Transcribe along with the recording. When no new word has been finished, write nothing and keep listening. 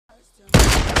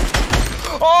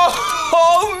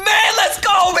Oh man, let's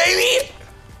go, baby!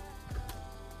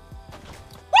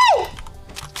 Woo!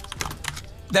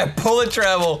 That bullet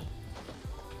travel.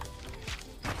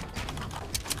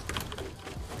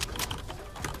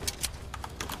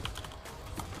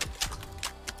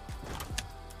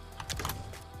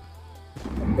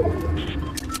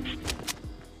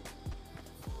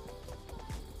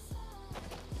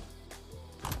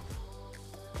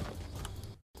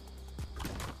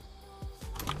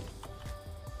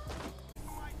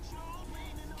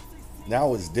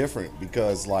 Now it's different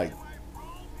because, like,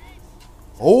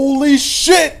 holy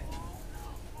shit!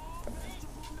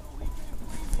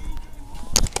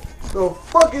 The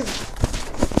fuck is...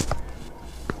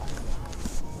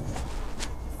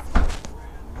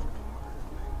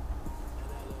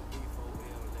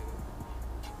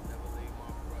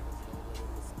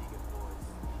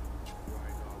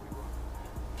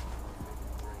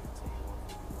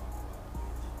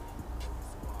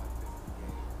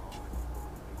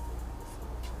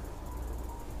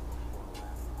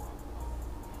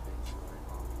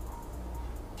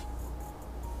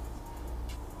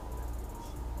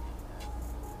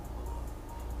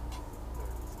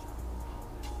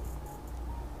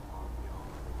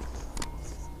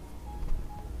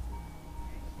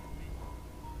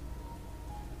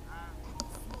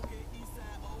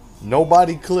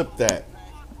 Nobody clipped that.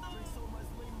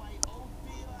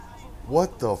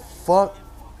 What the fuck?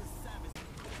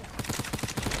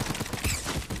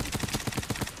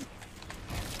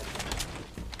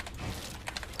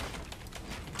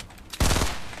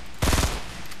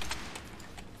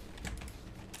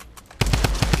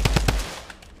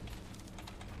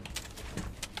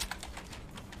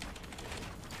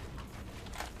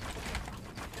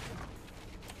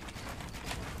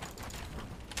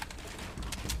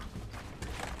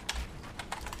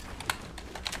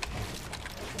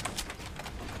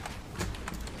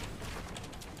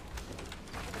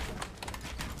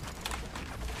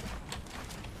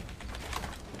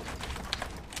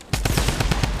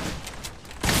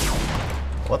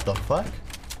 What the fuck?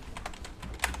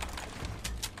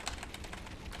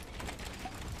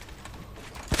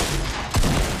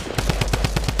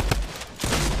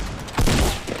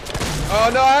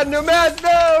 Oh no, I had no mats,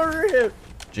 no!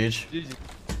 GG.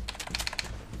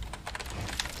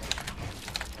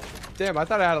 Damn, I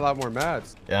thought I had a lot more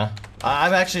mats. Yeah.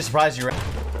 I'm actually surprised you ran.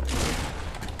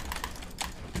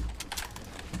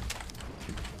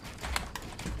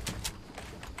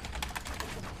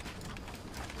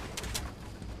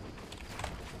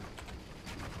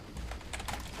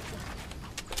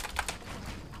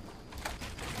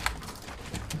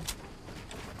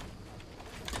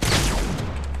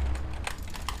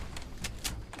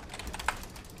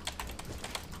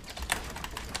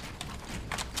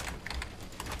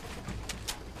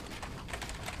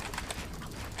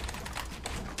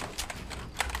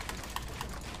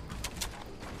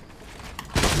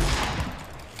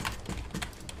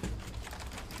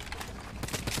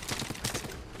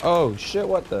 Oh shit,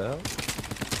 what the hell?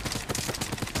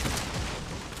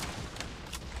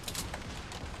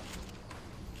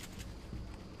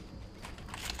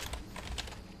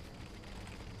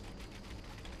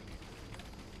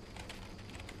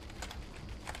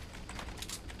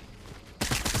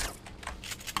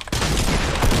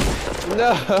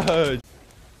 No!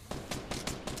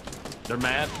 They're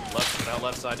mad.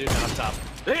 Left side, dude. Not up top.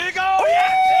 There you go!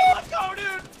 Yeah! Let's go,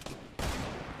 dude!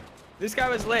 This guy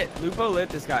was lit. Lupo lit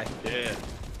this guy. Yeah.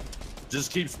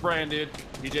 Just keep spraying, dude.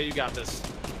 DJ, you got this.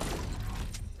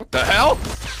 What the hell?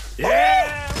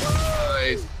 Yeah!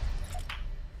 Nice.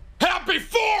 Happy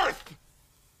 4th!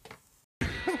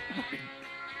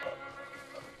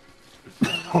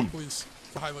 Please,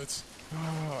 violence.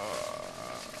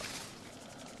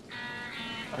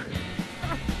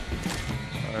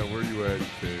 Alright, where you at,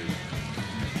 Kay?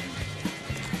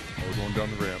 Oh, we're going down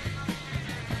the ramp.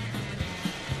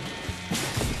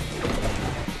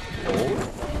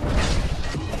 Oh!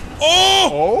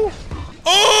 Oh!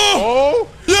 Oh! Oh!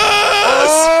 Yes!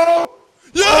 Oh!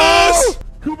 Yes!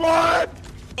 Come on!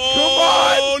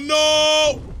 Oh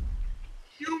no!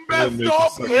 You messed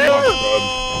up here!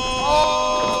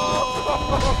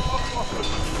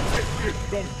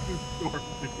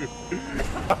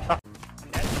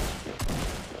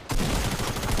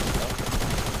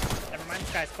 Never mind,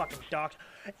 this guy's fucking docked.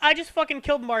 I just fucking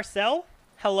killed Marcel.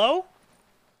 Hello?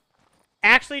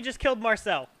 Actually just killed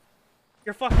Marcel.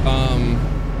 You're fucking...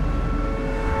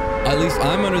 At least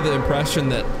I'm under the impression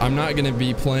that I'm not going to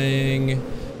be playing,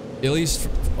 at least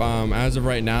as of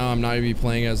right now, I'm not going to be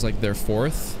playing as like their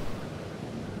 4th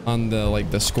on the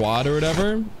like the squad or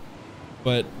whatever,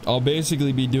 but I'll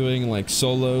basically be doing like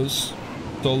solos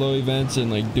solo events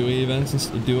and like duo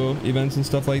events and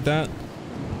stuff like that.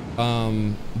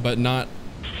 But not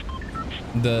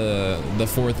the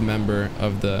fourth member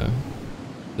of the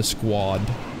squad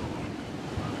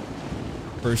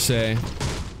per se.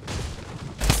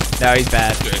 No, he's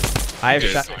bad. I have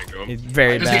shot. He's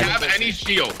very Does he bad. have any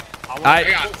shield? I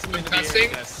got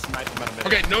testing.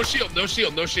 Okay, no shield, no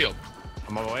shield, no shield.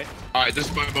 I'm on my way. All right, this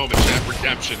is my moment, chat.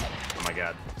 Redemption. Oh my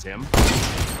god, Tim.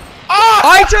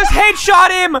 I just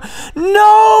headshot him!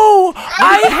 No!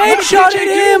 I headshotted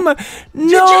him!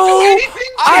 No! Did you do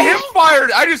anything? I hip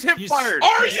fired. I just hip fired.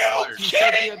 Are you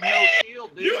kidding me?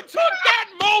 You took that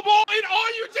mobile and all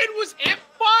you did was hip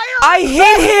fire? I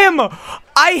hit him!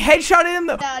 I headshot him!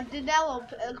 Danilo,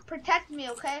 protect me,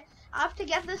 okay? I have to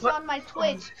get this on my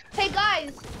Twitch. Hey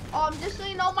guys, just so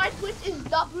you know, my Twitch is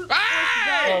W.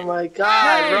 Hey! Oh my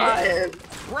god, Hey! Ryan.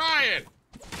 Ryan!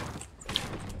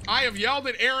 I have yelled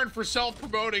at Aaron for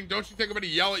self-promoting. Don't you think I'm going to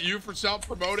yell at you for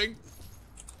self-promoting?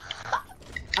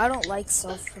 I don't like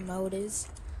self-promoters.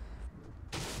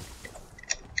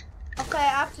 Okay, I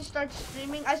have to start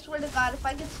streaming. I swear to God, if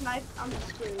I get sniped, I'm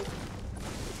screwed.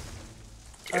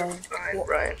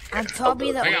 Ryan. I'm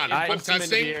probably the. Hang on, I'm Posted him into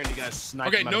the testing. air and you guys sniped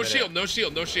Okay, him out no of midair. shield, no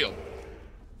shield, no shield.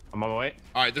 I'm on my way.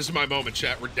 All right, this is my moment,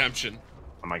 chat. Redemption.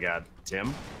 Oh my god,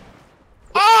 Tim.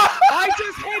 I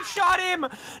just headshot him!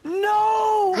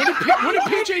 No! What did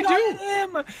PJ do?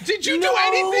 Him. Did you do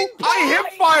anything? I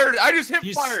hip fired. I just hip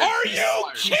He's- fired. Are you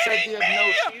He said kidding you me? have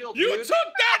no shield, You dude.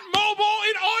 took that mobile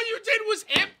and all you did was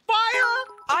hip fire?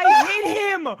 I hit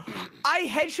him! I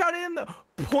headshot him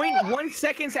 0.1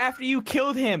 seconds after you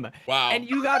killed him. Wow. And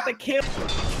you got the kill.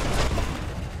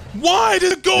 Why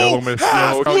did it go Yellow miss.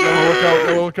 Yellow look out.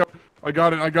 Yellow look out.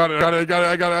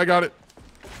 I got it.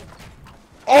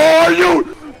 Oh,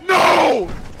 you! No!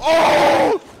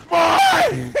 Oh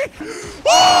my!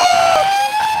 Oh!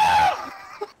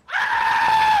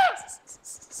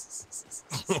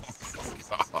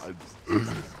 God.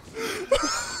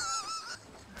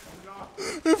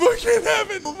 If I can't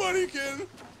have it, nobody can.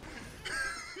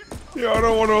 Yeah, I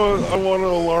want to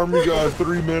alarm you guys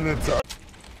 3 minutes.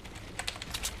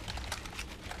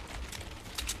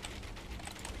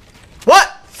 What?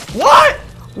 What?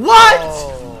 What?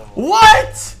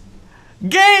 What?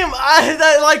 Game?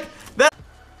 That.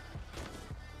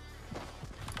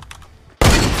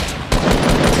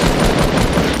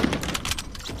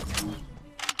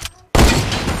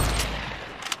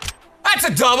 That's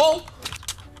a double.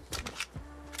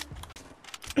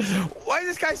 Why is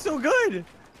this guy so good?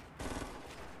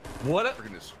 What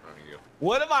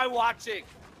am I watching?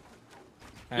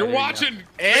 You're watching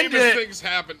famous things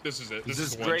happen. This is it. This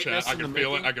is one greatness chat. I in can the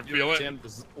feel it. making. I can feel it. Tim,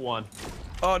 this is one.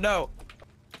 Oh no.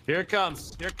 Here it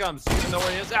comes. Here it comes. You even know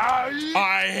where he is. Ah,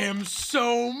 I am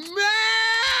so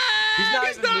mad. He's not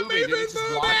even moving, dude. He's just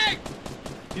moving. watching.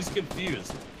 He's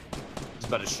confused. He's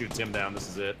about to shoot Tim down. This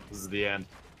is it. This is the end.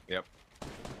 Yep.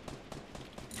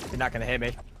 You're not gonna hit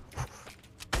me.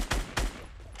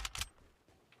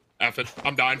 F it.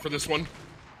 I'm dying for this one.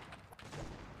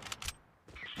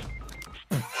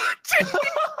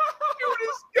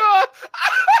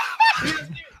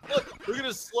 Look at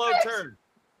his slow turn.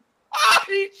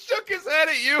 He shook his head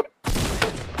at you. All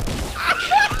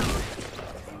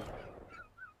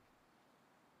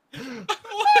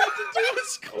I had to do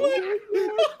was quit.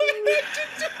 All I had to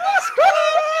do was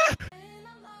quit.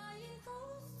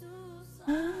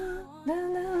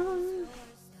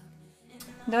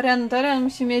 Dorian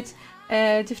musi mieć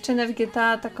dziewczynę w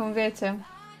GTA taką, wiecie,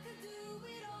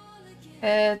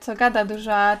 co gada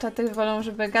dużo, a czaty wolą,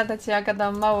 żeby gadać, ja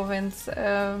gadam mało, więc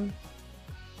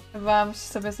chyba musi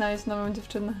sobie znaleźć nową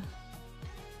dziewczynę.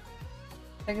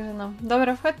 Także no.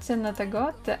 Dobra, wchodźcie na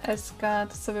tego TS-ka,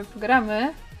 to sobie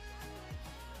pogramy.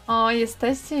 O,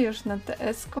 jesteście już na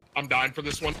TS-ku. I'm dying for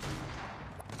this one.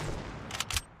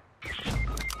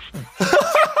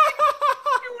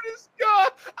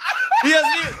 He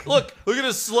hasn't even, look at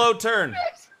his slow turn.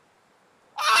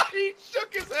 He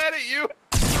shook his head at you.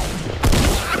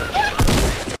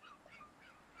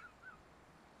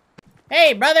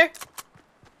 Hey, brother.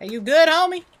 Are you good,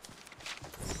 homie?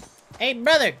 Hey,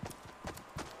 brother.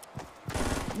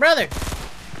 Brother.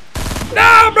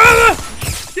 Nah, brother!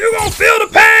 You gonna feel the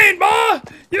pain, boy!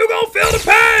 You gonna feel the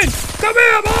pain! Come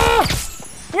here, boy!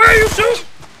 Where are you shooting?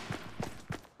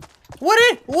 What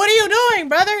are you doing,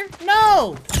 brother?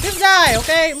 No. This guy,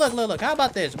 okay? Look. How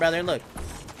about this, brother? Look.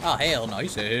 Oh, hell no. He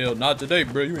said, hell, not today,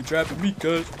 bro. You ain't trapping me,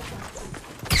 cuz.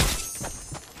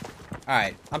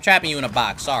 Alright, I'm trapping you in a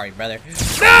box. Sorry, brother.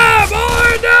 Nah,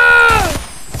 boy, nah!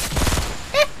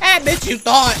 Bitch, you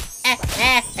thought.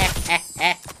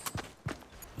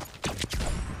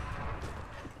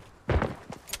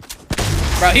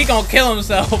 Bro, he gonna kill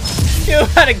himself. He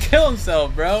about to kill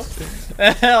himself, bro.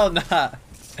 Hell nah.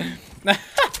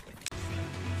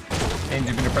 And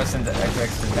you've been depressed into XX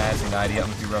for passing ID up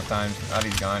through rough times.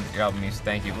 ID's gone. Your album needs.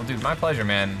 Thank you. Well, dude, my pleasure,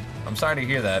 man. I'm sorry to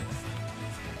hear that.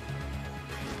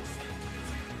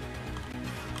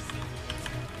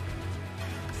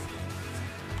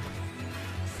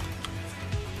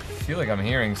 I feel like I'm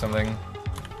hearing something.